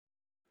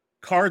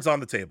Cards on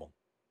the table.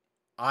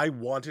 I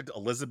wanted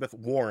Elizabeth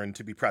Warren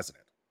to be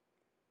president.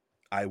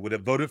 I would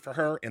have voted for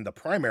her in the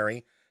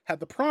primary had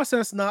the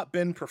process not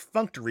been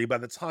perfunctory by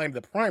the time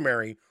the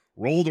primary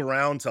rolled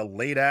around to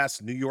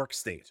late-ass New York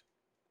State.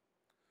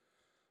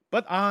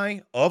 But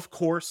I, of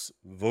course,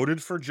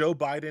 voted for Joe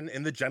Biden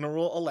in the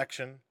general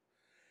election,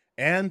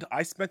 and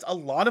I spent a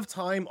lot of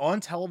time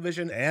on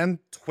television and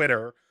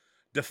Twitter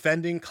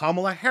defending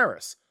Kamala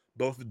Harris,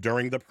 both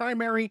during the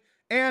primary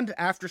and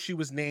after she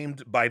was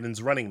named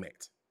Biden's running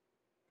mate.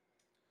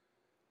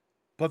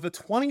 But the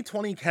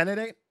 2020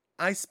 candidate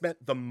I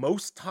spent the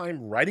most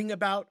time writing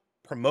about,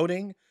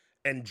 promoting,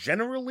 and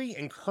generally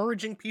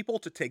encouraging people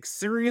to take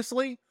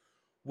seriously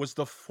was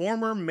the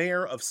former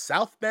mayor of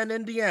South Bend,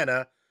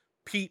 Indiana,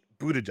 Pete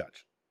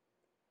Buttigieg.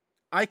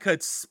 I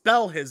could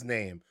spell his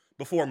name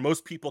before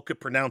most people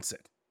could pronounce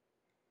it.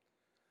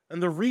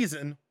 And the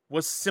reason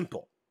was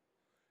simple.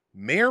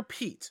 Mayor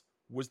Pete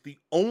was the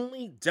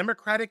only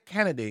Democratic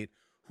candidate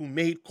who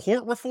made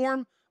court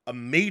reform a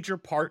major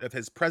part of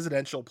his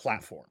presidential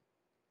platform.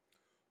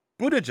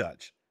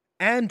 Buttigieg,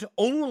 and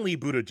only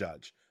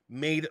Buttigieg,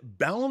 made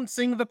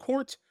balancing the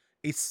court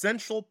a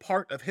central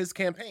part of his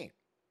campaign.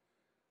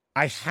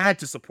 I had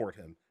to support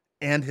him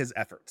and his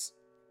efforts.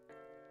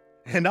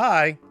 And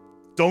I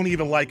don't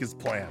even like his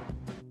plan.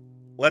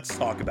 Let's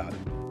talk about it.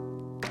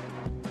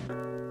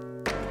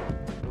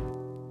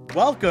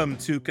 Welcome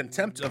to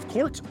Contempt of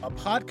Court, a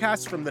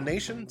podcast from The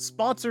Nation,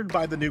 sponsored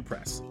by The New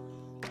Press.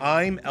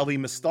 I'm Elie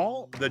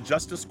Mystal, the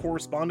justice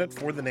correspondent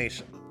for The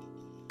Nation.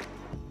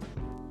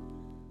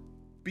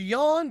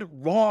 Beyond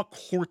raw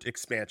court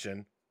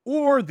expansion,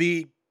 or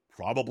the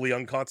probably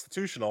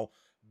unconstitutional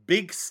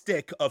big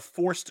stick of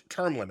forced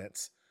term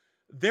limits,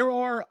 there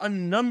are a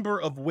number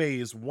of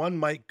ways one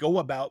might go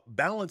about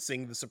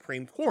balancing the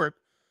Supreme Court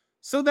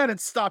so that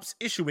it stops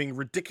issuing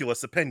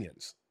ridiculous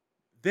opinions.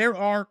 There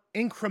are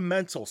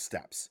incremental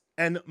steps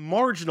and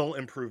marginal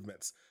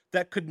improvements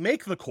that could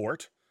make the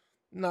court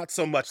not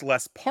so much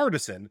less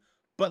partisan,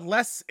 but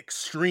less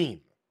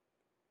extreme.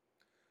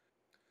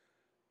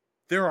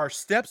 There are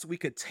steps we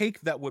could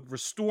take that would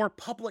restore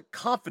public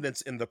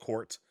confidence in the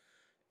court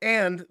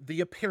and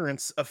the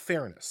appearance of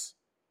fairness.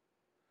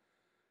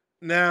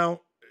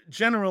 Now,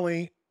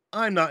 generally,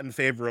 I'm not in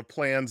favor of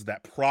plans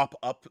that prop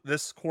up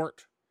this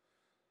court.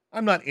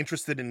 I'm not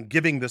interested in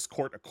giving this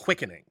court a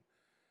quickening.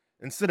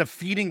 Instead of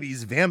feeding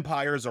these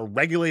vampires a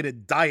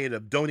regulated diet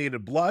of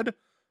donated blood,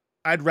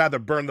 I'd rather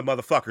burn the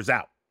motherfuckers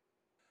out.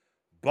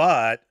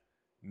 But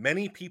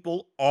many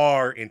people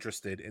are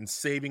interested in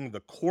saving the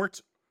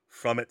court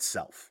from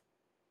itself.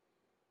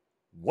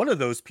 One of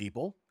those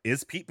people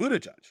is Pete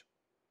Buttigieg.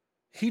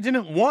 He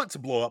didn't want to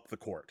blow up the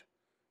court.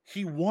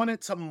 He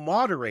wanted to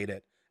moderate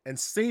it and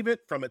save it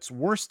from its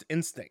worst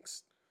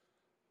instincts.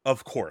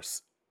 Of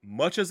course,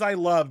 much as I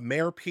love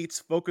Mayor Pete's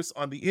focus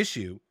on the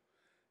issue,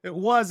 it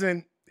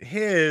wasn't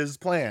his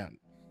plan.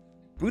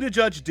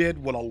 Buttigieg did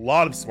what a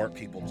lot of smart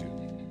people do.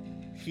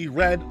 He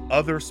read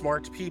other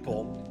smart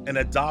people and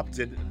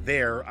adopted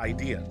their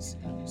ideas.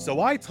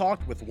 So I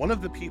talked with one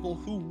of the people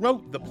who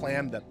wrote the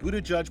plan that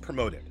Buttigieg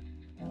promoted,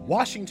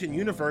 Washington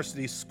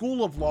University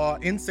School of Law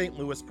in St.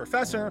 Louis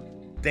professor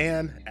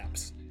Dan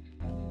Epps.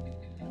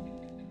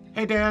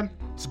 Hey Dan,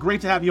 it's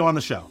great to have you on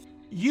the show.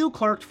 You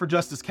clerked for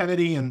Justice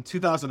Kennedy in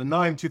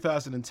 2009,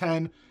 2010,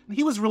 and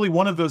he was really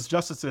one of those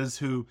justices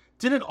who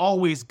didn't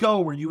always go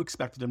where you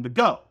expected him to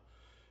go.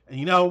 And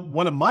you know,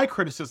 one of my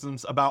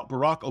criticisms about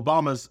Barack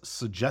Obama's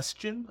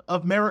suggestion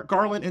of Merrick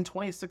Garland in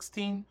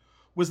 2016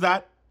 was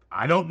that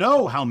I don't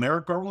know how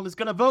Merrick Garland is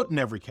going to vote in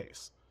every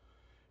case.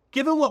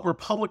 Given what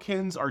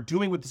Republicans are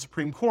doing with the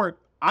Supreme Court,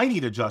 I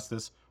need a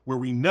justice where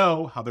we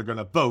know how they're going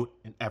to vote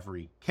in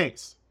every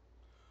case.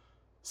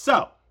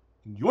 So,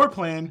 in your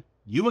plan,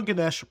 you and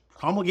Ganesh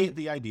promulgate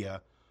the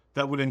idea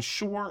that would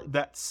ensure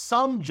that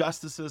some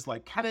justices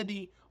like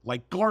Kennedy,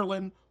 like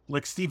Garland,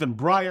 like Stephen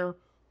Breyer,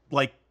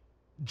 like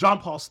John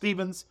Paul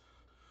Stevens,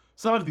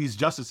 some of these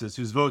justices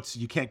whose votes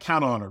you can't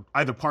count on or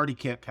either party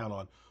can't count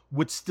on,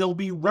 would still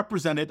be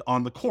represented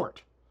on the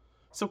court.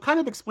 So kind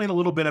of explain a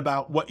little bit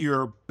about what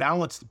your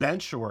balanced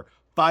bench or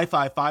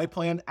 555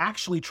 plan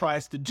actually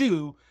tries to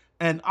do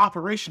and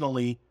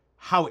operationally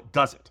how it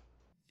does it.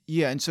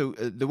 Yeah, and so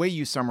the way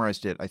you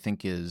summarized it, I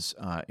think, is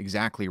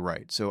exactly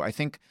right. So I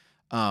think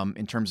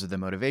in terms of the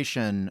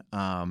motivation,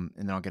 and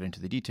then I'll get into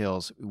the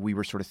details, we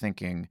were sort of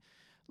thinking,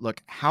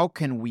 look, how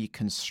can we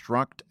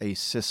construct a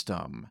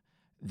system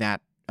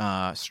that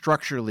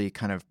structurally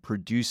kind of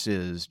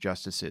produces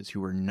justices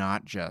who are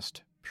not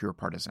just pure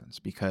partisans?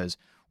 Because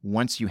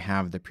once you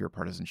have the pure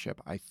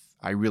partisanship,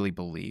 I really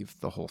believe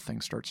the whole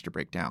thing starts to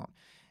break down.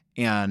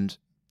 And,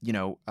 you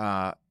know,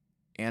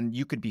 and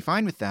you could be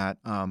fine with that.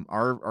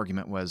 Our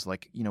argument was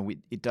like, you know,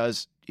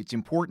 it's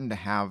important to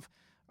have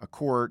a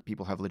court,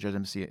 people have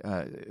legitimacy,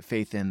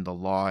 faith in the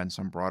law in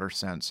some broader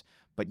sense,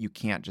 but you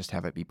can't just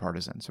have it be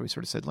partisan. So we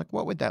sort of said, like,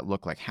 what would that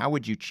look like? How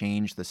would you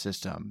change the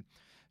system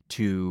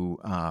to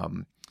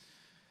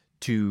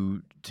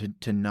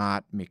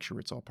not make sure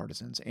it's all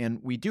partisans? And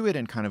we do it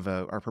in kind of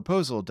our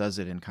proposal does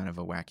it in kind of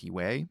a wacky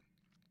way.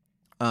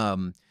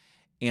 Um,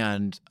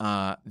 and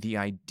the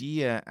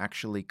idea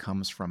actually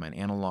comes from an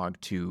analog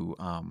to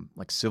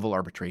like civil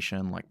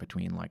arbitration, like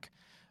between like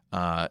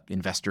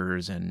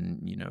investors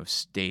and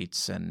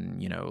states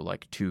and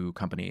like two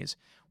companies,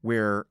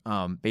 where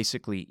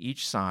basically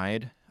each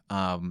side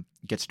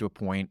gets to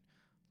appoint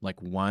like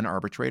one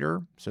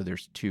arbitrator. So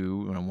there's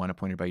two, one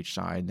appointed by each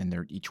side. Then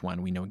they're each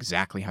one. We know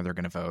exactly how they're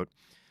going to vote,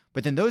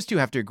 but then those two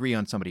have to agree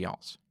on somebody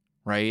else,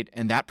 right?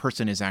 And that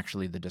person is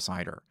actually the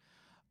decider.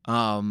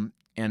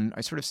 And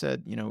I sort of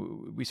said,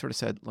 we sort of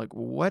said, like,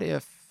 what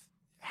if,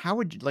 how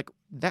would you, like,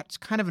 that's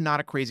kind of not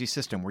a crazy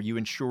system where you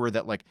ensure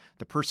that, like,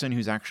 the person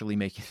who's actually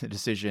making the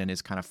decision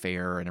is kind of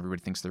fair and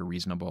everybody thinks they're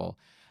reasonable,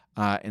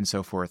 and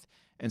so forth.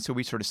 And so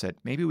we sort of said,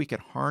 maybe we could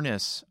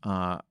harness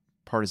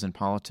partisan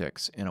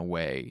politics in a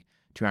way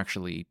to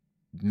actually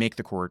make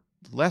the court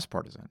less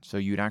partisan. So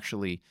you'd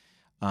actually,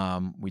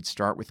 we'd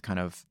start with kind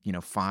of,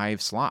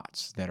 5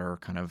 slots that are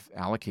kind of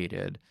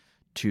allocated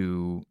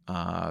to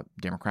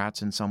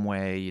Democrats in some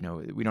way.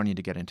 We don't need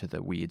to get into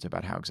the weeds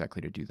about how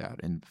exactly to do that.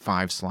 And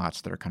 5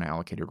 slots that are kind of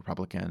allocated to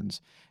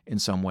Republicans in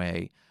some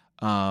way.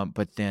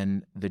 But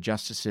then those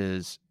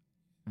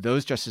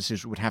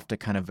justices would have to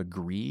kind of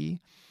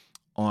agree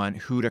on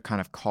who to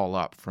kind of call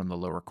up from the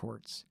lower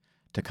courts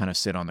to kind of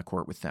sit on the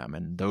court with them.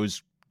 And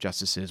those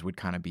justices would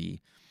kind of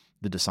be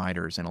the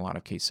deciders in a lot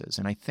of cases.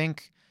 And I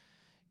think,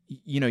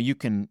 you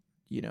can,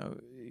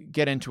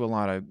 get into a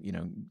lot of,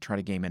 try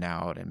to game it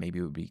out, and maybe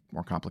it would be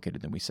more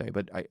complicated than we say.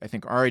 But I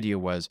think our idea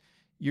was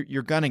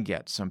you're going to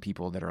get some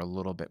people that are a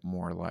little bit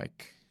more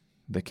like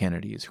the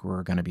Kennedys, who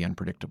are going to be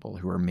unpredictable,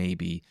 who are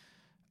maybe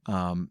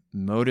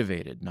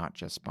motivated not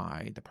just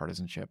by the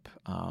partisanship,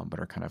 but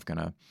are kind of going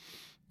to,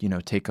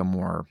 take a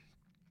more,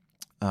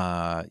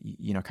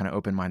 kind of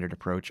open-minded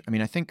approach. I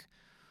mean, I think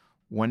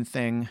one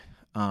thing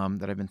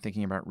that I've been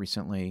thinking about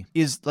recently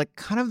is like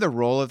kind of the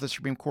role of the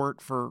Supreme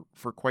Court for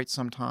quite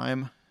some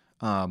time,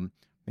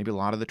 maybe a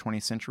lot of the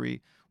 20th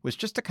century, was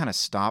just to kind of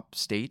stop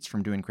states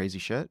from doing crazy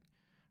shit,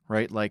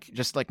 right? Like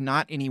just like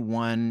not any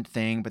one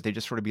thing, but they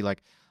just sort of be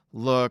like,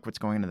 look, what's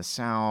going on in the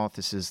South,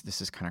 this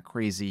is kind of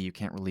crazy. You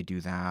can't really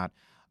do that.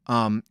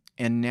 And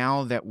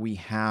now that we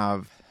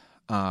have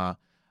a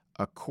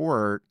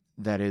court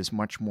that is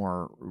much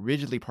more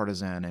rigidly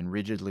partisan and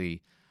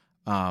rigidly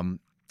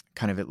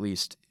kind of, at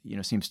least,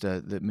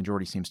 the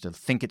majority seems to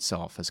think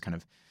itself as kind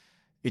of,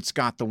 it's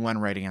got the one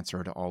right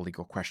answer to all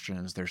legal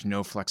questions. There's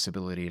no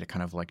flexibility to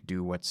kind of like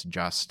do what's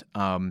just.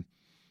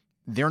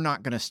 They're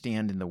not going to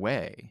stand in the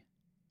way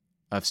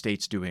of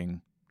states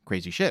doing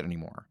crazy shit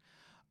anymore.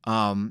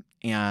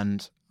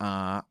 And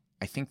I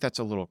think that's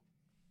a little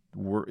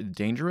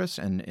dangerous,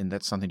 and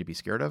that's something to be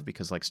scared of,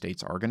 because like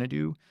states are going to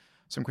do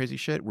some crazy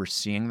shit. We're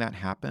seeing that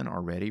happen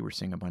already. We're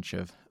seeing a bunch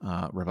of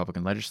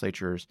Republican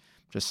legislatures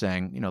just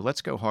saying,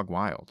 let's go hog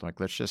wild.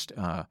 Like,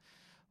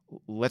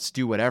 let's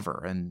do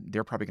whatever. And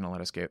they're probably going to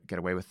let us get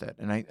away with it.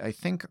 And I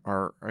think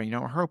our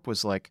hope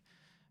was like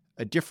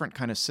a different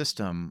kind of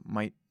system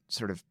might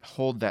sort of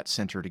hold that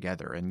center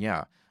together. And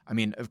yeah, I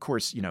mean, of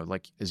course,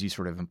 like as you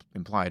sort of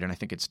implied, and I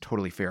think it's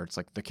totally fair. It's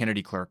like the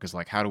Kennedy clerk is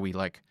like, how do we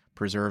like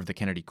preserve the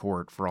Kennedy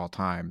court for all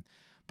time?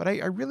 But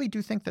I really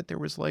do think that there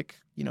was like,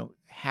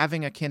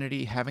 having a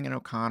Kennedy, having an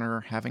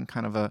O'Connor, having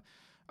kind of a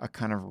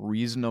kind of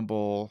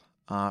reasonable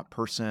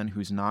person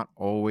who's not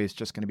always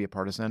just going to be a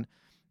partisan.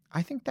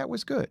 I think that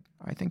was good.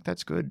 I think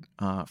that's good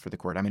for the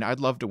court. I mean, I'd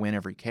love to win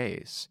every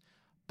case,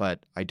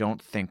 but I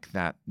don't think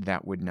that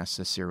would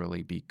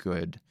necessarily be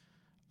good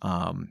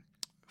in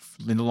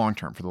the long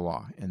term for the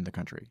law in the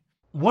country.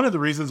 One of the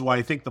reasons why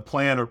I think the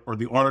plan or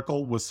the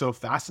article was so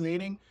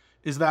fascinating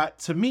is that,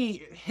 to me,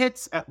 it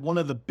hits at one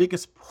of the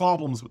biggest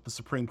problems with the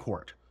Supreme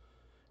Court.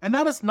 And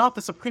that is not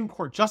the Supreme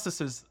Court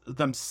justices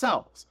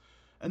themselves.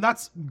 And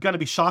that's going to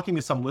be shocking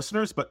to some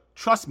listeners, but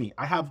trust me,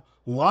 I have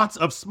lots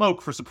of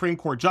smoke for Supreme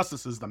Court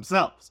justices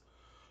themselves.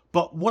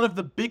 But one of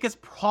the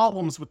biggest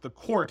problems with the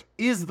court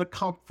is the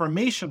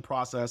confirmation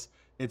process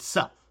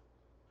itself.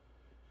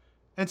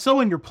 And so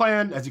in your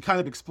plan, as you kind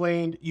of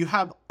explained, you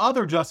have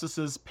other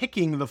justices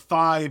picking the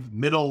 5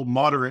 middle,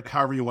 moderate,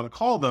 however you want to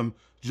call them,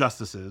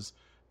 justices,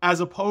 as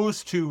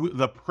opposed to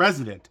the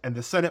president and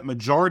the Senate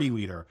majority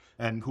leader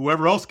and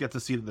whoever else gets a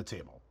seat at the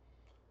table.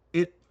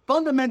 It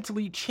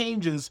fundamentally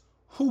changes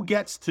who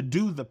gets to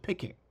do the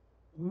picking.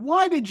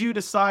 Why did you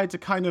decide to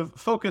kind of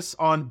focus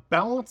on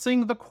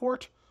balancing the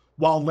court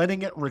while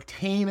letting it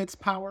retain its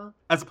power,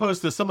 as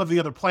opposed to some of the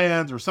other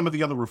plans or some of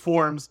the other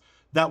reforms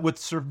that would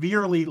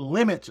severely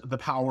limit the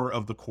power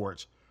of the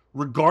court,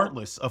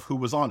 regardless of who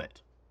was on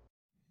it?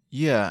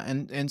 Yeah,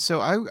 and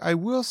so I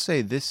will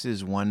say this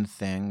is one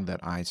thing that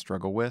I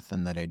struggle with,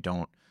 and that I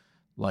don't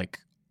like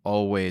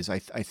always. I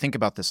think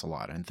about this a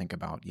lot, and think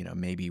about,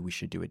 maybe we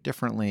should do it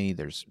differently.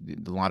 There's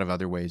a lot of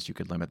other ways you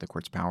could limit the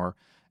court's power.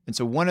 And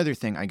so one other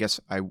thing I guess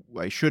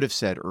I should have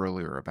said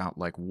earlier about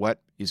like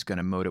what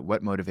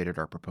motivated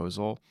our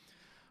proposal.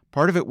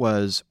 Part of it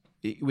was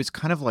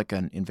kind of like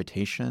an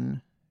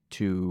invitation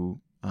to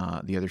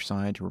the other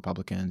side, to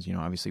Republicans.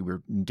 Obviously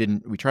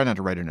we tried not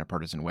to write it in a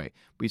partisan way.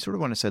 We sort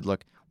of want to said,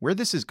 look, where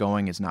this is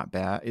going is not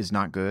bad, is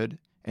not good,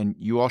 and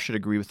you all should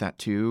agree with that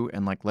too.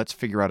 And like, let's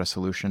figure out a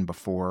solution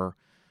before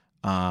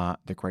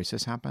the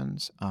crisis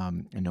happens.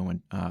 And no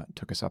one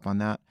took us up on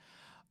that.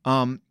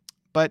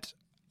 But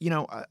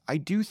I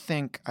do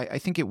think I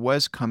think it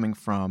was coming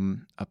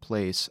from a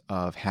place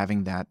of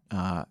having that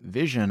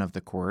vision of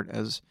the court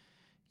as,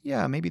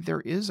 yeah, maybe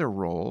there is a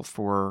role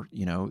for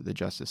the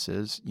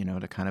justices,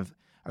 to kind of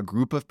a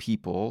group of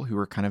people who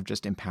are kind of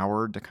just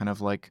empowered to kind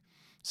of like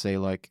say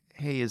like,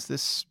 hey, is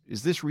this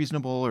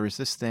reasonable, or is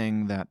this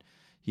thing that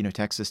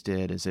Texas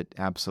did, is it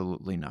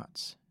absolutely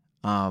nuts?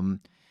 And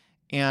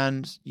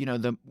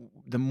the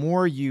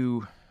more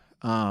you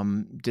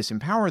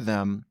disempower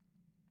them,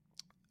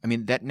 I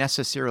mean, that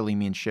necessarily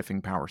means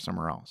shifting power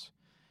somewhere else.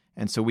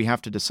 And so we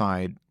have to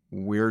decide,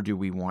 where do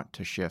we want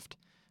to shift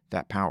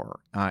that power?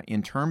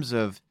 In terms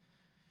of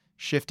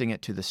shifting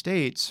it to the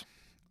states,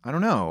 I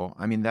don't know.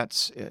 I mean,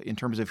 that's in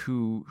terms of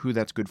who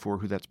that's good for,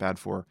 who that's bad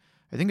for.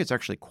 I think it's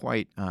actually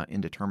quite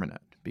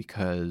indeterminate,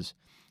 because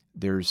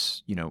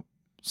there's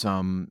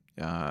some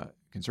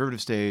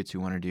conservative states who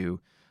want to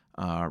do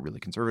really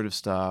conservative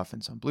stuff,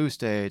 and some blue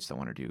states that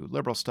want to do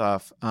liberal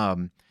stuff.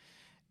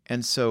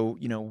 And so,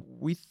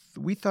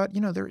 we thought,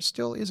 there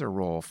still is a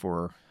role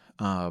for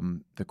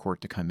the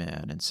court to come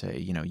in and say,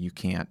 you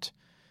can't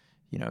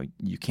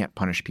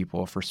punish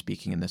people for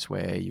speaking in this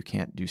way. You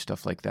can't do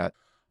stuff like that.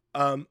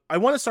 I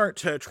want to start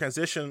to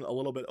transition a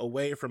little bit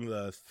away from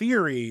the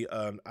theory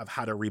of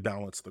how to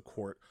rebalance the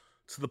court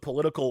to the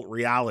political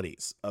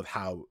realities of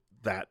how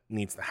that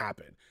needs to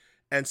happen.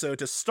 And so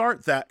to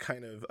start that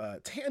kind of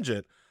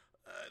tangent,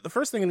 the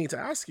first thing I need to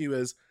ask you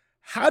is,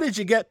 how did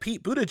you get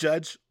Pete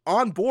Buttigieg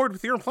on board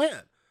with your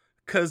plan?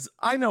 Because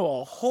I know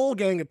a whole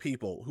gang of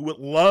people who would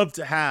love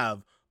to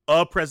have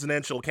a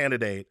presidential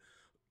candidate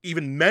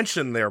even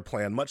mention their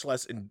plan, much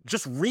less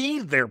just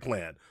read their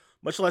plan,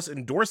 much less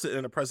endorse it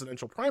in a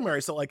presidential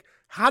primary. So, like,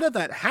 how did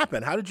that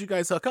happen? How did you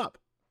guys hook up?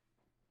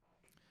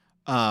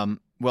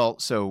 Well,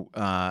 so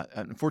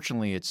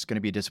unfortunately, it's going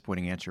to be a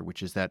disappointing answer,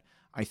 which is that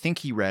I think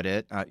he read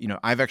it.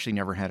 I've actually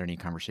never had any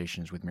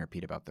conversations with Mayor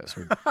Pete about this.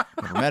 We've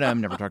never met him,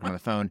 never talked to him on the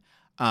phone.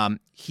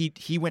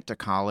 He went to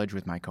college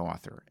with my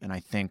co-author, and I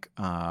think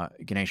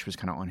Ganesh was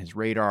kind of on his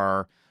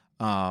radar.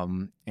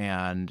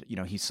 And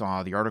he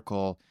saw the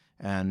article,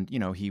 and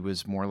he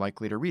was more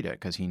likely to read it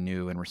because he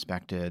knew and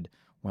respected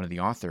one of the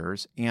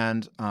authors,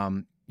 and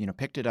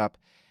picked it up.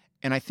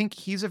 And I think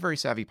he's a very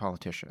savvy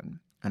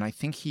politician, and I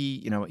think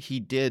he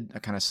did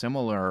a kind of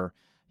similar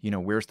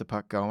where's the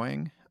puck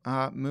going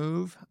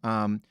move,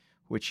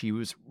 which he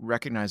was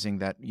recognizing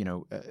that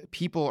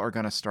people are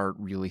going to start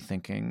really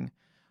thinking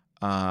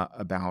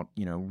about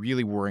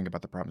really worrying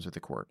about the problems with the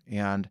court.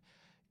 And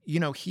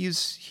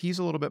he's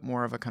a little bit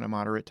more of a kind of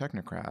moderate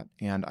technocrat,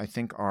 and I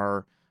think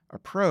our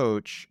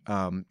approach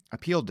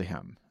appealed to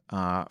him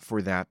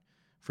for that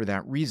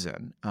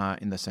reason,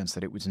 in the sense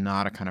that it was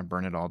not a kind of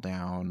burn it all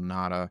down,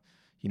 not a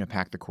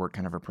pack the court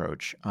kind of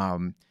approach.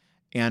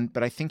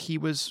 But I think he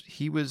was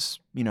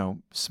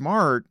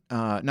smart,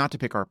 not to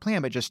pick our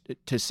plan, but just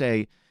to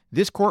say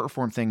this court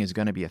reform thing is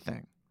going to be a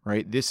thing,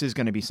 right? This is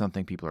going to be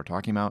something people are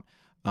talking about.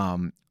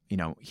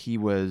 He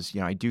was,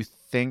 I do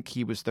think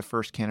he was the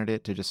first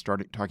candidate to just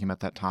start talking about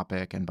that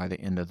topic. And by the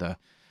end of the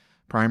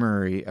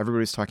primary,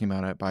 everybody was talking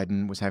about it.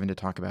 Biden was having to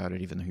talk about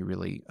it, even though he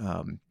really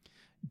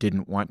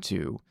didn't want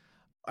to.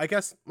 I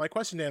guess my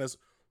question, Dan, is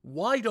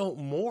why don't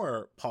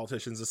more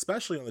politicians,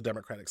 especially on the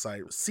Democratic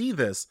side, see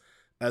this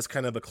as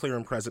kind of a clear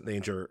and present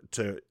danger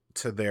to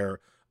their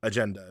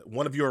agenda?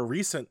 One of your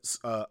recent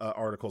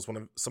articles,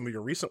 some of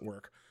your recent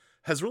work,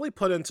 has really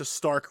put into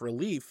stark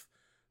relief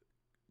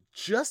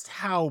just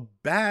how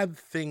bad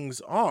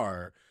things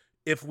are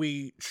if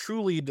we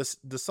truly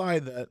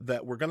decide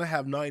that we're going to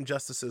have 9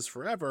 justices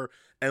forever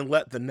and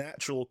let the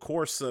natural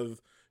course of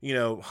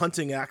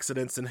hunting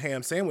accidents and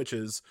ham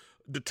sandwiches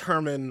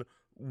determine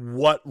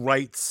what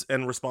rights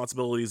and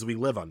responsibilities we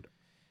live under.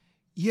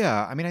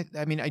 Yeah, I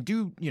mean, I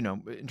do,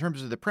 in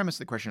terms of the premise of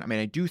the question, I mean,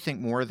 I do think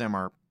more of them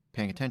are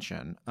paying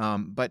attention.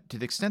 But to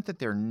the extent that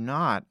they're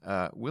not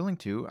willing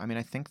to, I mean,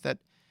 I think that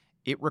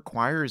it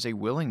requires a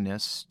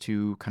willingness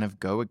to kind of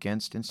go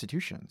against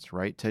institutions,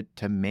 right?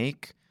 To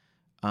make,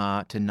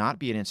 to not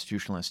be an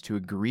institutionalist, to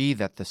agree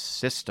that the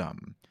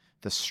system,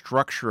 the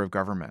structure of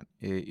government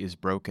is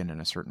broken in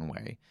a certain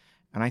way.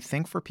 And I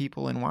think for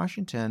people in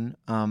Washington,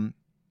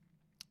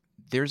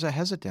 there's a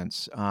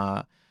hesitance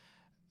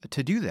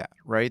to do that,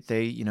 right?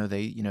 They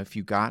if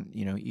you got,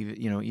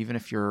 even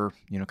if you're,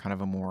 kind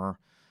of a more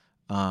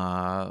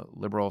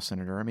liberal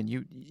senator, I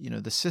mean,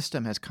 the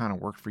system has kind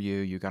of worked for you.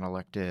 You got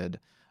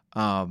elected.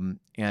 And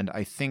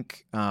I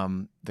think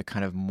the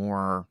kind of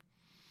more,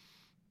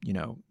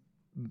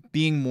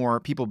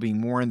 people being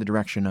more in the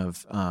direction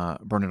of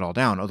burn it all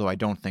down, although I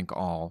don't think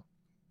all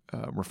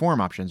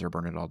reform options are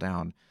burn it all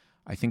down,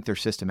 I think they're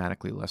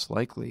systematically less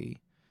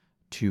likely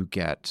to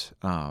get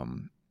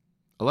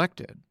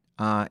elected.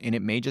 And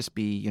it may just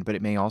be, but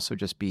it may also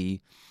just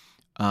be,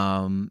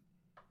 that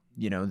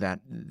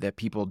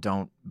people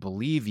don't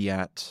believe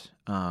yet,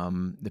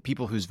 the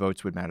people whose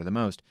votes would matter the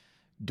most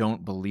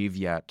don't believe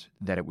yet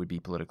that it would be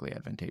politically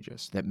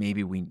advantageous, that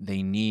maybe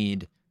they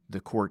need the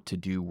court to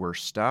do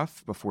worse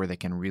stuff before they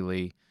can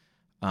really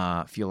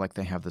feel like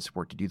they have the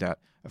support to do that.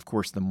 Of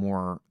course, the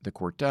more the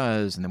court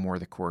does and the more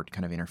the court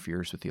kind of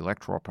interferes with the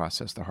electoral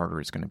process, the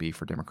harder it's going to be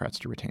for Democrats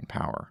to retain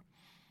power.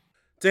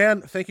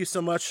 Dan, thank you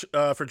so much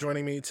for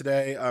joining me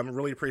today.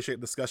 Really appreciate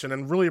the discussion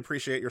and really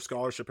appreciate your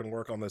scholarship and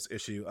work on this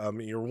issue.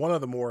 You're one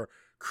of the more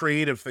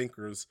creative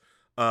thinkers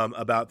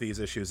about these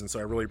issues, and so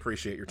I really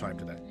appreciate your time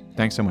today.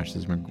 Thanks so much.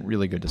 This has been a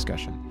really good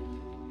discussion.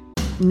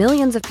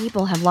 Millions of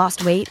people have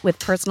lost weight with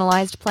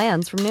personalized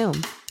plans from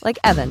Noom, like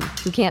Evan,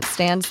 who can't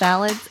stand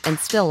salads and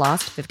still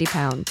lost 50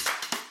 pounds.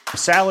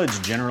 Salads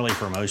generally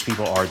for most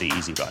people are the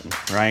easy button,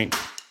 right?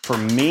 For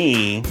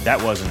me,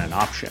 that wasn't an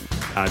option.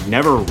 I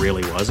never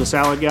really was a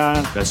salad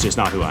guy. That's just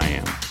not who I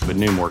am. But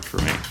Noom worked for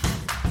me.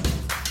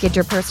 Get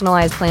your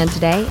personalized plan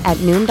today at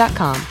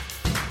Noom.com.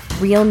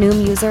 Real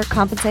Noom user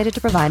compensated to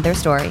provide their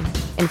story.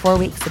 In 4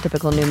 weeks, the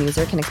typical Noom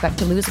user can expect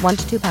to lose 1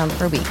 to 2 pounds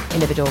per week.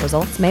 Individual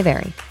results may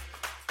vary.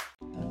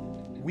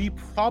 We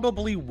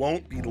probably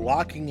won't be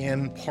locking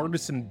in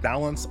partisan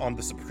balance on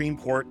the Supreme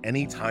Court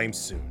anytime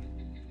soon.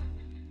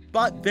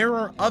 But there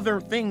are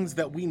other things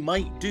that we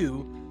might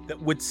do that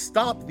would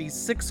stop these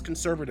 6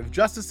 conservative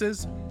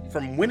justices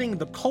from winning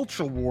the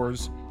culture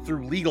wars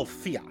through legal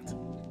fiat.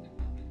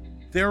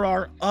 There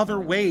are other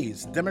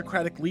ways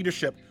Democratic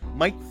leadership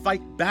might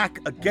fight back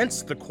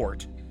against the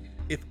court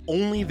if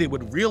only they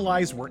would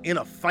realize we're in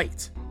a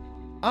fight.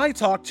 I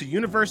talked to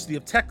University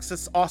of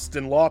Texas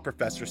Austin law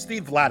professor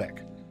Steve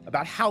Vladeck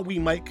about how we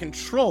might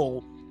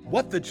control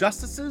what the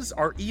justices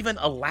are even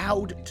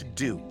allowed to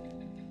do.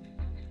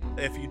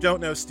 If you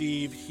don't know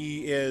Steve,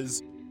 he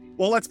is,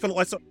 well, let's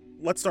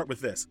start with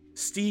this.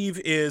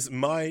 Steve is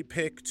my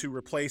pick to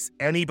replace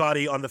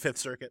anybody on the Fifth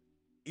Circuit.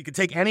 You could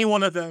take any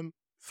one of them,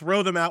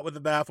 throw them out with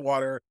the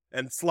bathwater,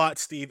 and slot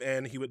Steve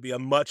in. He would be a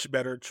much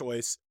better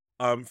choice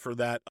for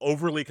that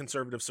overly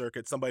conservative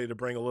circuit, somebody to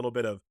bring a little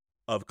bit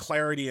of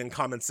clarity and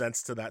common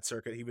sense to that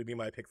circuit. He would be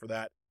my pick for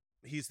that.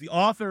 He's the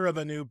author of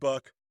a new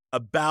book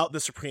about the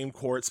Supreme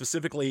Court,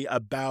 specifically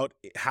about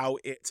how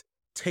it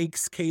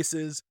takes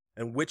cases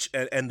and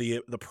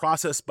the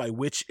process by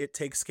which it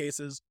takes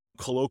cases,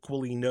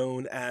 colloquially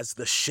known as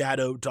the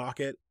shadow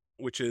docket,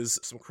 which is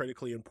some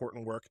critically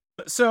important work.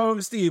 So,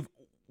 Steve,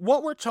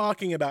 what we're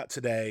talking about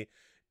today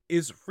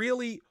is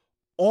really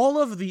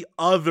all of the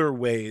other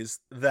ways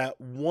that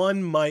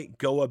one might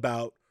go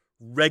about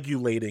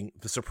regulating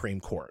the Supreme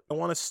Court. I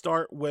want to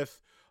start with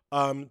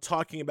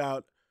talking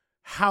about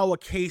how a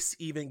case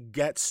even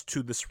gets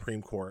to the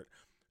Supreme Court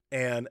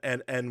and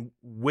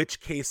which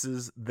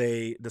cases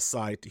they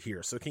decide to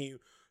hear. So can you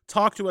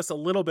talk to us a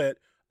little bit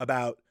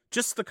about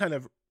just the kind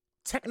of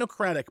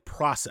technocratic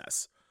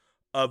process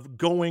of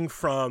going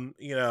from,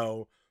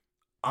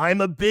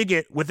 I'm a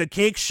bigot with a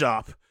cake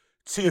shop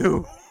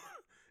to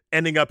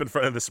ending up in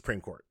front of the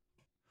Supreme Court?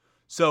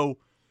 So,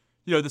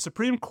 the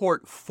Supreme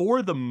Court,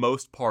 for the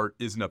most part,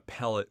 is an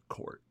appellate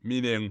court,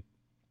 meaning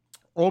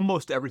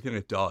almost everything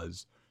it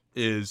does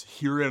is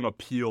hearing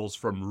appeals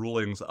from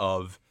rulings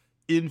of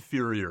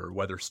inferior,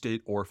 whether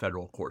state or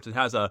federal courts. It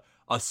has a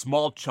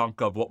small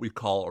chunk of what we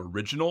call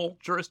original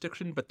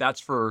jurisdiction, but that's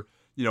for,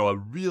 a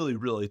really,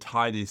 really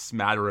tiny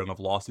smattering of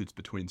lawsuits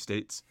between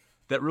states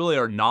that really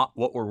are not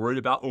what we're worried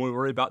about when we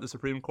worry about the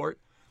Supreme Court.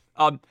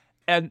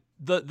 And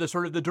the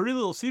sort of the dirty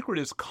little secret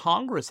is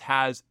Congress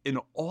has an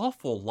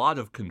awful lot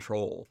of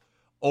control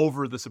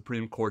over the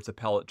Supreme Court's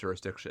appellate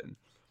jurisdiction.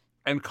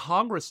 And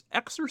Congress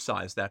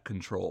exercised that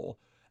control,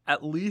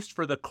 at least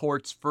for the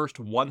court's first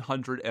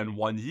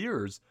 101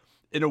 years,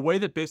 in a way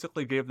that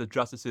basically gave the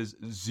justices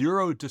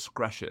zero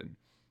discretion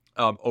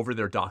over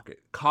their docket.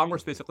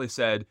 Congress basically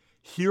said,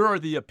 here are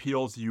the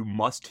appeals you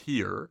must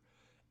hear,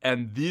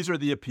 and these are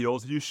the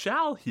appeals you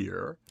shall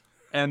hear,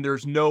 and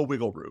there's no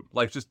wiggle room.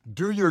 Like, just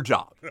do your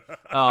job.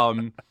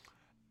 And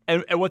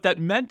what that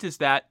meant is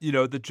that,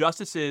 the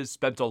justices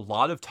spent a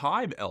lot of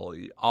time,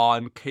 Ellie,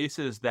 on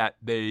cases that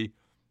they,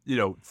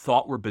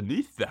 thought were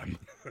beneath them.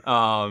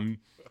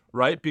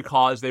 Right?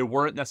 Because they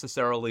weren't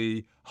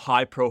necessarily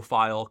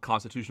high-profile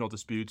constitutional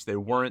disputes. They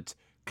weren't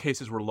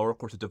cases where lower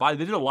courts are divided.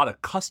 They did a lot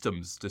of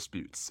customs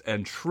disputes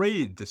and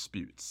trade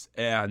disputes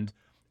and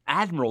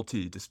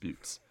admiralty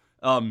disputes.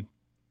 And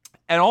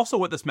also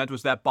what this meant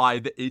was that by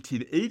the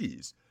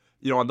 1880s,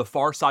 on the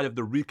far side of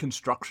the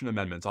Reconstruction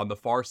Amendments, on the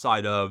far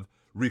side of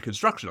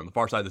Reconstruction, on the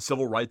far side of the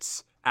Civil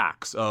Rights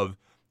Acts of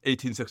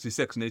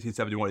 1866 and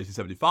 1871,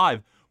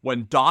 1875,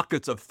 when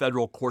dockets of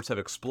federal courts have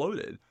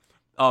exploded,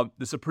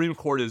 the Supreme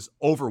Court is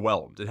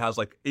overwhelmed. It has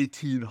like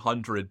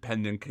 1,800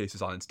 pending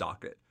cases on its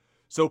docket.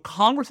 So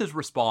Congress's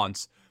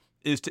response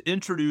is to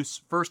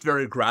introduce, first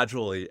very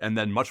gradually and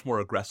then much more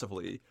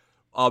aggressively,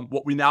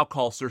 what we now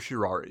call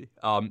certiorari,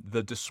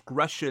 the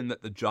discretion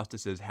that the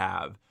justices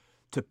have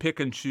to pick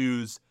and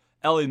choose,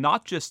 Ellie,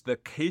 not just the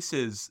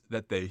cases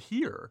that they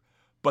hear,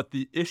 but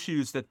the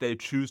issues that they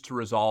choose to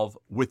resolve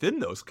within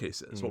those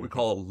cases, what we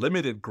call a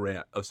limited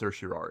grant of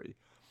certiorari.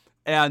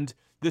 And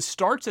this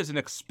starts as an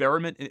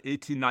experiment in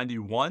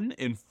 1891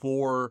 in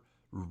 4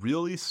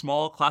 really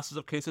small classes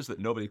of cases that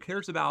nobody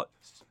cares about.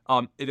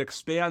 It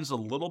expands a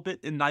little bit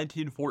in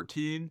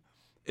 1914.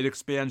 It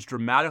expands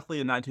dramatically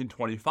in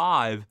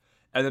 1925.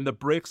 And then the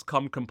brakes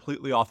come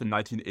completely off in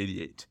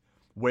 1988,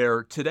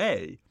 where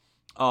today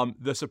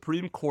the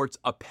Supreme Court's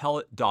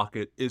appellate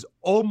docket is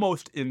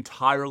almost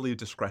entirely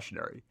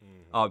discretionary.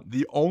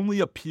 The only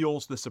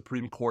appeals the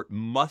Supreme Court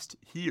must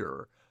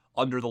hear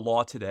under the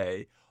law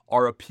today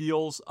are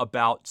appeals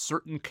about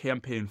certain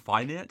campaign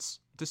finance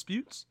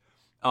disputes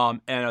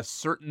and a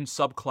certain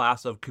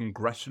subclass of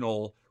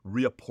congressional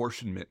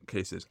reapportionment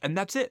cases. And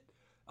that's it.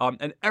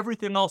 And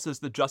everything else is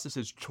the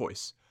justice's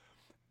choice.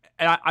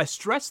 And I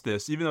stress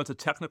this, even though it's a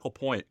technical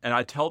point, and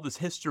I tell this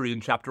history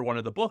in chapter 1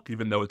 of the book,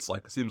 even though it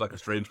seems like a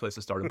strange place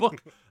to start a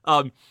book,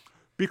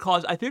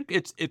 because I think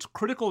it's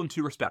critical in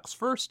two respects.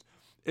 First,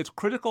 it's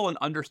critical in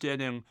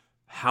understanding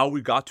how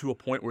we got to a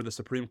point where the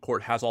Supreme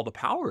Court has all the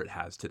power it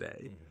has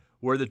today,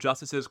 where the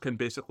justices can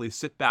basically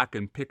sit back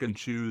and pick and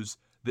choose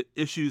the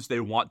issues they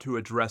want to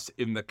address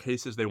in the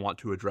cases they want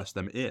to address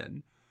them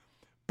in.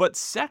 But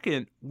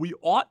second, we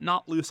ought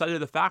not lose sight of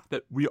the fact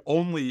that we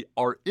only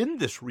are in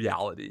this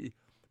reality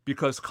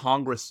because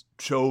Congress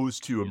chose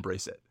to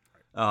embrace it.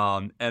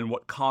 And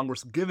what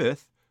Congress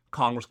giveth,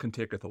 Congress can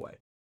taketh away.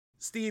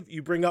 Steve,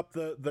 you bring up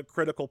the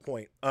critical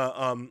point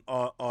on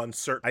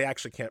cert. I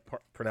actually can't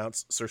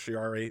pronounce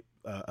certiorari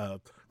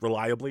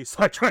reliably,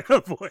 so I try to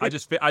avoid. I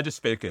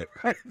just fake it.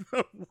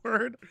 The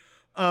word.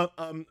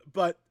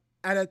 But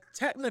at a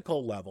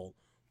technical level,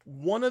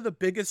 one of the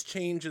biggest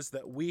changes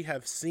that we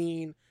have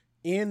seen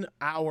in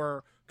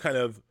our kind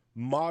of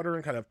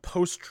modern, kind of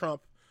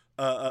post-Trump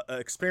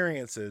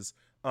experiences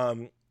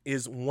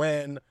is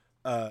when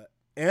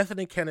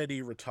Anthony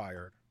Kennedy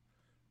retired,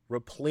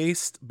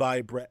 replaced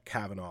by Brett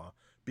Kavanaugh,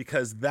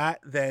 because that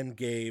then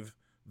gave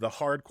the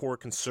hardcore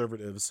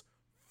conservatives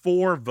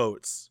 4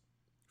 votes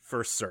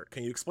for cert.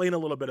 Can you explain a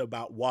little bit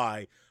about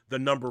why the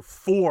number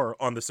 4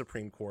 on the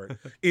Supreme Court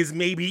is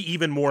maybe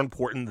even more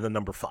important than the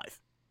number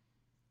 5?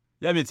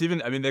 Yeah,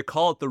 I mean, they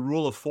call it the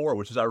rule of 4,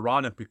 which is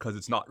ironic because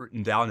it's not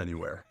written down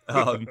anywhere.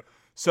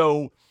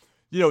 So,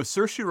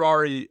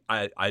 certiorari,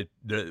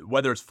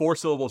 whether it's 4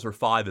 syllables or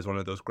 5 is one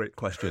of those great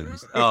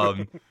questions,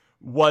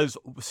 was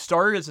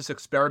started as this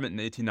experiment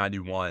in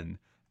 1891.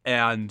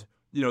 And,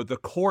 the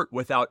court,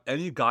 without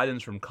any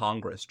guidance from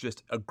Congress,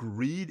 just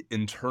agreed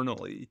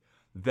internally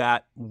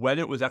that when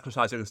it was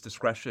exercising its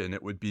discretion,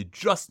 it would be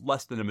just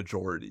less than a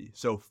majority.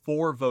 So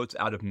 4 votes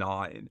out of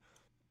 9.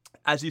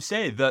 As you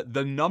say,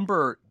 the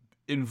number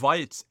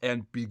invites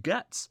and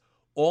begets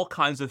all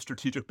kinds of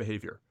strategic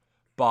behavior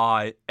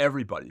by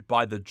everybody,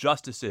 by the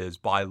justices,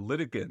 by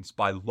litigants,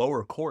 by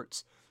lower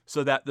courts,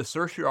 so that the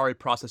certiorari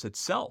process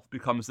itself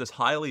becomes this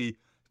highly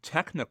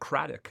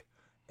technocratic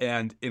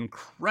and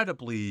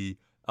incredibly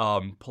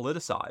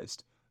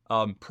politicized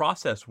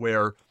process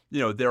where,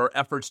 there are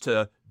efforts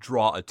to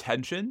draw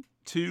attention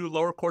to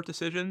lower court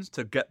decisions,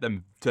 to get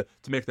them to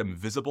make them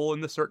visible in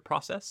the cert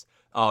process,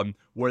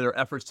 where there are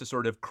efforts to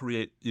sort of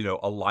create,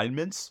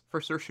 alignments for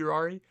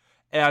certiorari.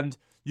 And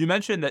you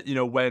mentioned that,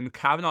 when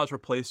Kavanaugh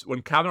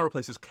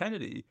replaces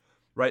Kennedy,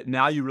 right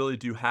now you really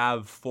do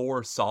have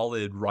 4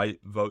 solid right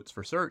votes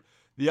for cert.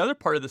 The other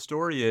part of the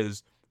story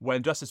is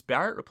when Justice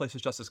Barrett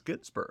replaces Justice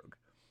Ginsburg,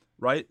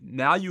 right?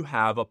 Now you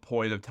have a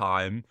point of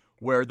time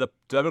where the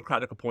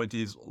Democratic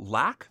appointees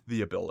lack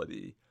the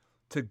ability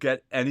to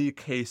get any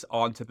case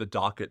onto the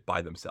docket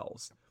by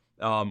themselves,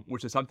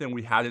 which is something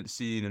we hadn't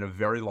seen in a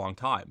very long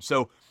time.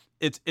 So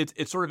it's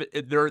sort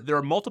of there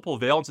are multiple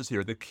valences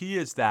here. The key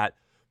is that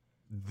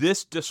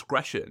this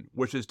discretion,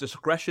 which is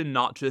discretion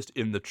not just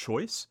in the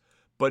choice,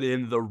 but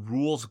in the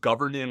rules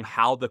governing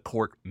how the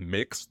court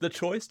makes the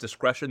choice,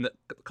 discretion that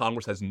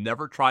Congress has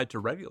never tried to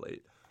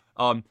regulate,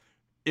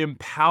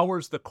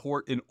 empowers the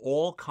court in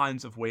all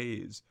kinds of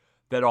ways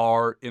that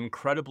are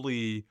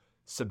incredibly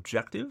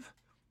subjective,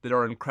 that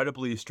are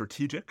incredibly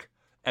strategic,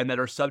 and that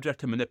are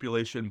subject to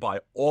manipulation by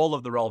all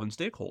of the relevant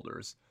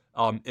stakeholders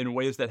in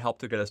ways that help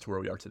to get us to where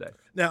we are today.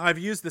 Now, I've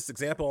used this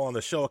example on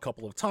the show a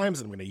couple of times,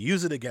 and I'm going to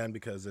use it again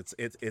because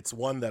it's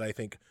one that I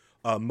think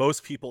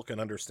most people can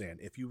understand.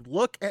 If you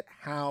look at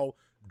how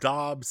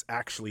Dobbs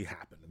actually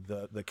happened,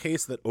 the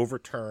case that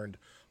overturned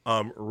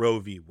Roe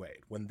v.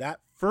 Wade, when that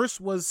first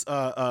was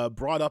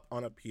brought up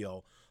on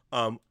appeal,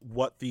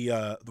 what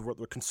the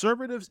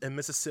conservatives in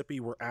Mississippi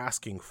were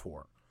asking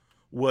for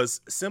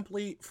was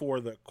simply for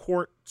the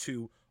court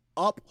to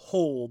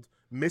uphold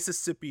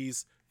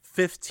Mississippi's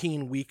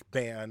 15-week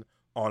ban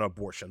on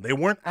abortion. They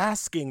weren't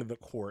asking the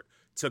court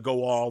to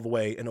go all the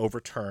way and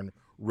overturn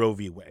Roe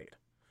v. Wade.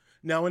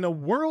 Now, in a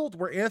world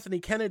where Anthony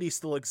Kennedy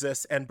still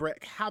exists and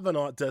Brett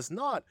Kavanaugh does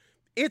not,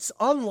 it's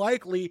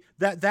unlikely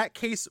that that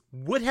case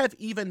would have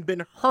even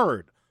been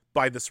heard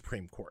by the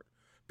Supreme Court,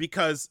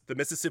 because the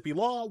Mississippi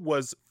law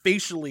was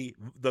facially,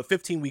 the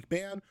 15-week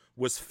ban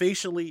was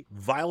facially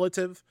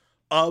violative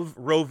of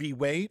Roe v.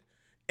 Wade.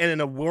 And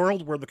in a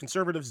world where the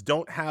conservatives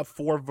don't have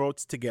 4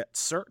 votes to get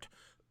cert,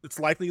 it's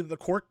likely that the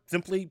court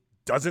simply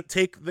doesn't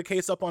take the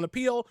case up on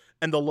appeal,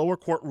 and the lower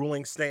court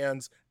ruling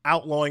stands,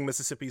 outlawing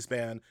Mississippi's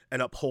ban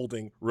and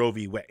upholding Roe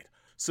v. Wade.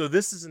 So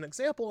this is an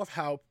example of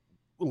how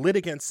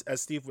litigants,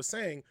 as Steve was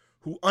saying,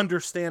 who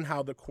understand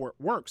how the court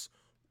works,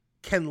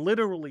 can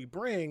literally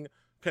bring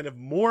kind of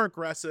more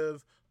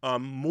aggressive,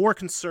 more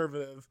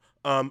conservative,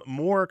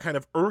 more kind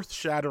of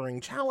earth-shattering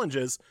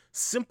challenges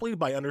simply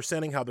by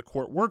understanding how the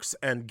court works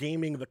and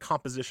gaming the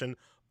composition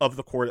of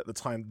the court at the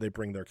time they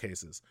bring their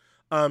cases.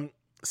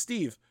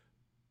 Steve,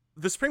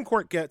 the Supreme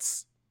Court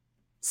gets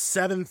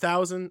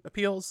 7,000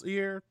 appeals a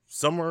year,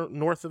 somewhere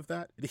north of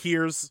that. It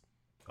hears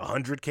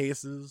 100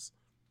 cases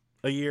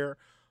a year.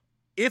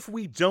 If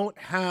we don't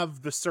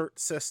have the cert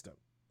system,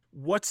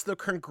 what's the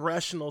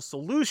congressional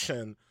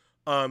solution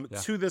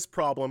to this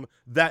problem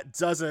that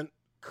doesn't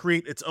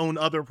create its own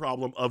other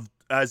problem of,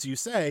 as you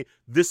say,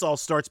 this all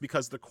starts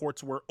because the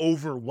courts were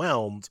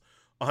overwhelmed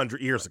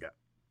 100 years ago?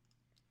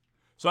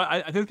 So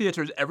I think the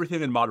answer is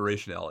everything in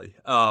moderation, Ellie.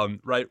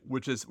 Right,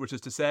 which is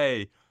to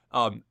say,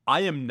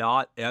 I am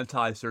not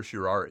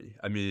anti-certiorari.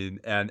 I mean,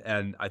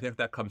 and I think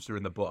that comes through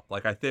in the book.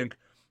 Like, I think,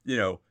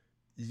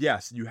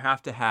 yes, you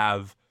have to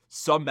have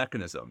some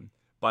mechanism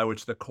by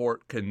which the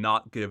court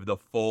cannot give the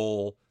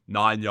full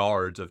 9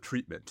 yards of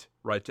treatment,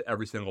 right, to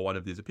every single one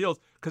of these appeals.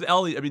 Because,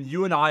 Ellie, I mean,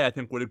 you and I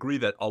think, would agree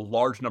that a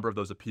large number of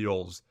those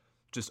appeals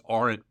just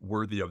aren't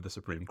worthy of the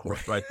Supreme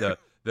Court, right?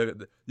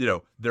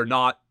 They're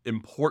not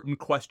important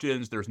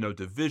questions. There's no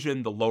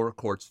division. The lower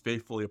courts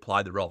faithfully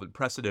apply the relevant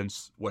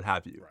precedents, what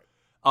have you.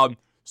 Right.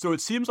 So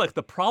it seems like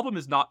the problem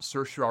is not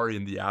certiorari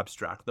in the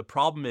abstract. The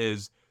problem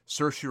is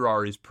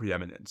certiorari's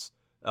preeminence,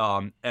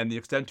 and the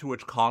extent to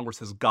which Congress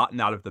has gotten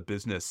out of the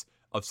business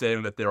of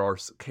saying that there are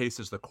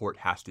cases the court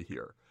has to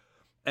hear.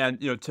 And,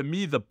 to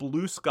me, the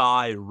blue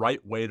sky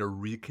right way to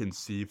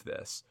reconceive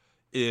this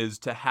is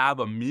to have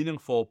a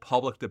meaningful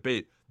public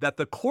debate that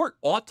the court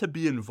ought to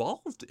be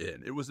involved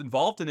in. It was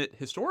involved in it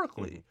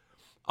historically,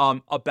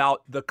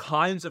 about the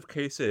kinds of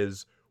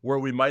cases where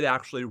we might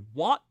actually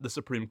want the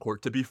Supreme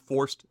Court to be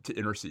forced to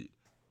intercede.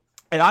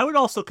 And I would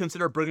also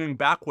consider bringing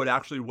back what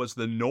actually was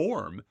the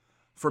norm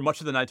for much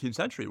of the 19th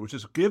century, which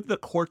is give the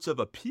courts of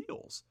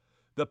appeals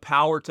the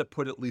power to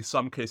put at least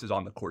some cases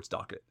on the court's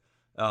docket.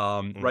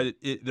 Right?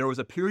 There was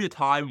a period of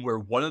time where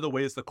one of the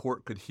ways the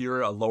court could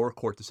hear a lower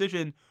court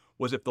decision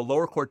was if the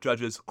lower court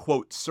judges,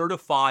 quote,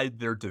 certified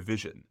their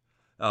division.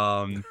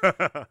 And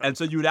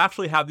so you would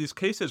actually have these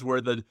cases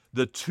where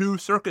the two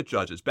circuit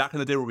judges, back in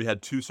the day where we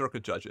had two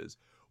circuit judges,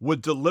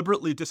 would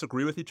deliberately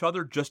disagree with each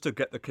other just to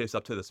get the case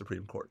up to the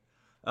Supreme Court.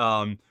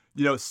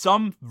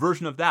 Some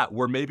version of that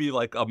where maybe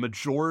like a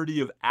majority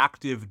of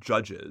active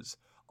judges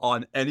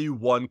on any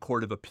one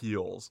court of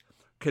appeals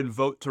can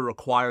vote to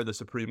require the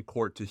Supreme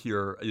Court to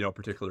hear, a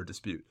particular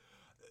dispute.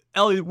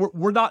 Ellie,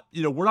 we're not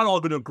all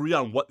going to agree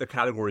on what the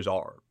categories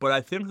are, but I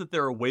think that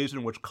there are ways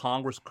in which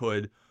Congress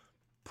could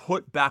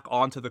put back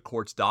onto the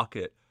court's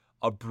docket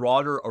a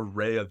broader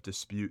array of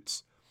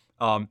disputes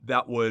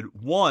that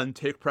would, one,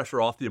 take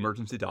pressure off the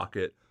emergency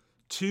docket,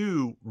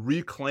 two,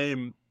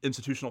 reclaim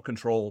institutional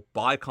control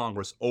by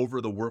Congress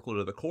over the workload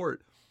of the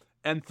court,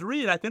 and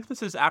three, and I think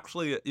this is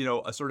actually,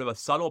 a sort of a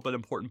subtle but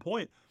important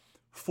point,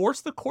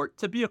 force the court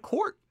to be a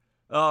court.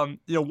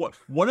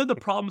 One of the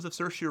problems of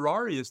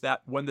certiorari is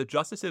that when the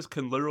justices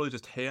can literally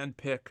just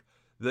handpick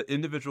the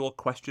individual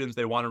questions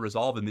they want to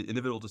resolve and the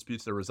individual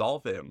disputes they're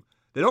resolving,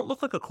 they don't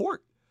look like a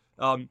court.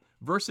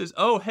 Versus,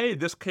 oh, hey,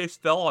 this case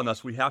fell on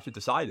us, we have to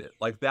decide it.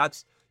 Like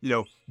that's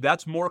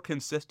more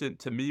consistent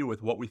to me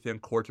with what we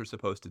think courts are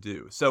supposed to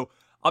do. So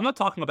I'm not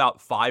talking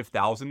about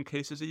 5,000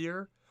 cases a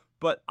year,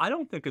 but I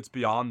don't think it's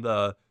beyond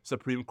the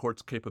Supreme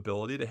Court's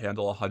capability to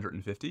handle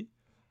 150.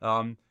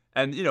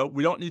 And,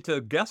 we don't need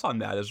to guess on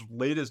that. As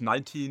late as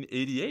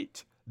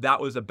 1988, that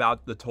was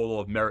about the total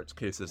of merits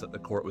cases that the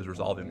court was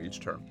resolving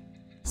each term.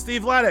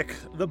 Steve Vladeck,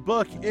 the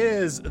book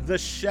is The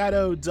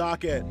Shadow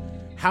Docket: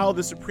 How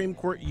the Supreme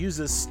Court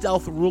Uses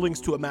Stealth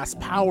Rulings to Amass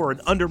Power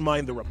and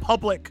Undermine the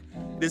Republic.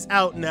 It is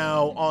out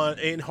now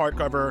in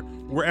hardcover,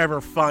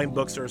 wherever fine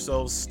books are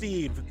sold.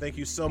 Steve, thank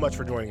you so much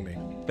for joining me.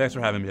 Thanks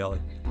for having me,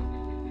 Ellie.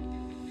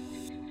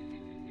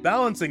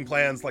 Balancing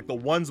plans like the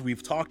ones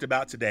we've talked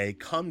about today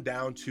come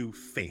down to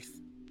faith.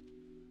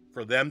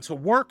 For them to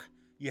work,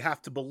 you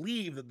have to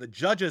believe that the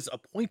judges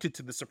appointed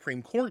to the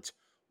Supreme Court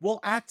will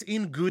act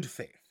in good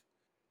faith.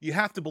 You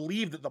have to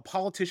believe that the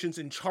politicians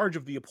in charge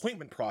of the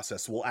appointment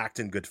process will act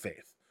in good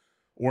faith,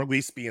 or at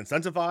least be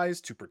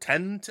incentivized to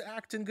pretend to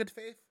act in good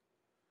faith.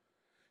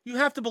 You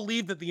have to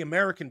believe that the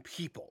American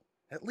people,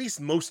 at least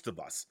most of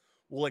us,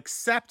 will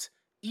accept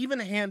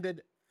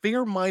even-handed,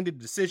 fair-minded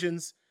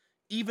decisions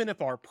even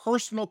if our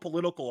personal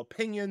political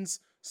opinions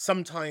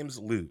sometimes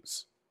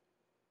lose.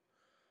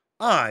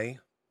 I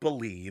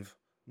believe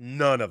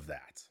none of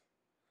that.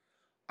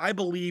 I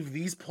believe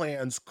these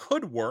plans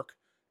could work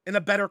in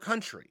a better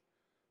country,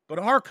 but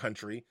our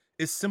country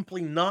is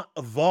simply not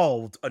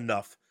evolved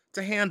enough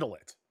to handle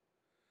it.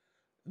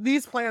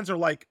 These plans are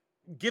like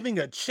giving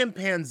a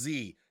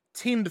chimpanzee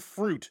tinned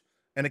fruit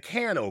and a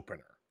can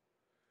opener.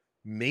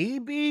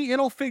 Maybe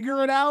it'll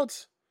figure it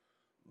out,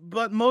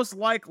 but most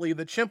likely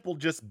the chimp will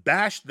just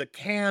bash the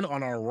can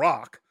on our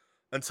rock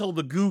until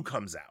the goo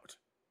comes out.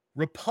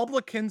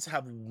 Republicans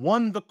have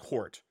won the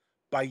court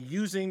by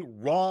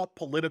using raw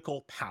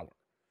political power,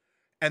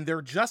 and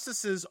their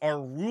justices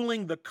are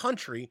ruling the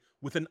country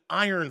with an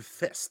iron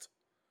fist.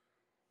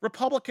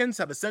 Republicans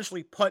have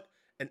essentially put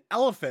an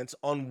elephant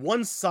on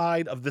one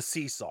side of the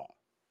seesaw.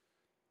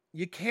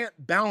 You can't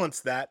balance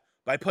that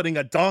by putting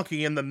a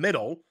donkey in the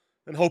middle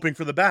and hoping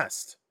for the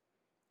best.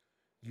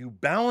 You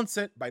balance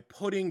it by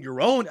putting your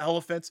own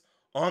elephant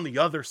on the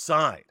other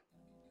side.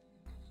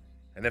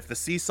 And if the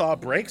seesaw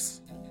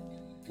breaks,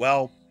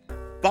 well,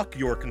 fuck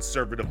your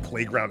conservative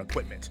playground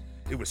equipment.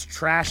 It was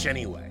trash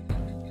anyway.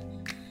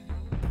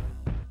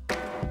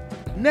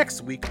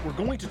 Next week, we're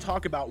going to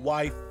talk about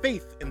why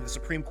faith in the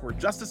Supreme Court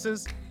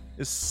justices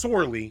is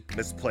sorely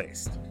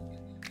misplaced,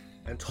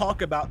 and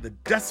talk about the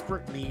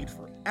desperate need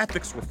for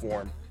ethics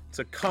reform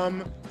to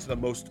come to the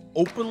most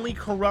openly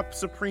corrupt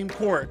Supreme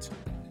Court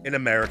in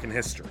American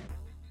history.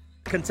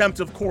 Contempt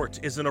of Court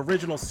is an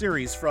original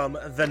series from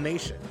The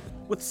Nation,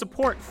 with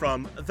support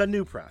from The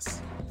New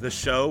Press. The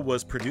show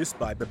was produced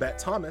by Babette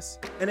Thomas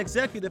and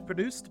executive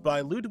produced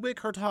by Ludwig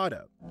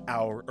Hurtado.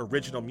 Our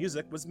original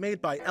music was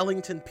made by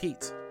Ellington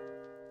Pete.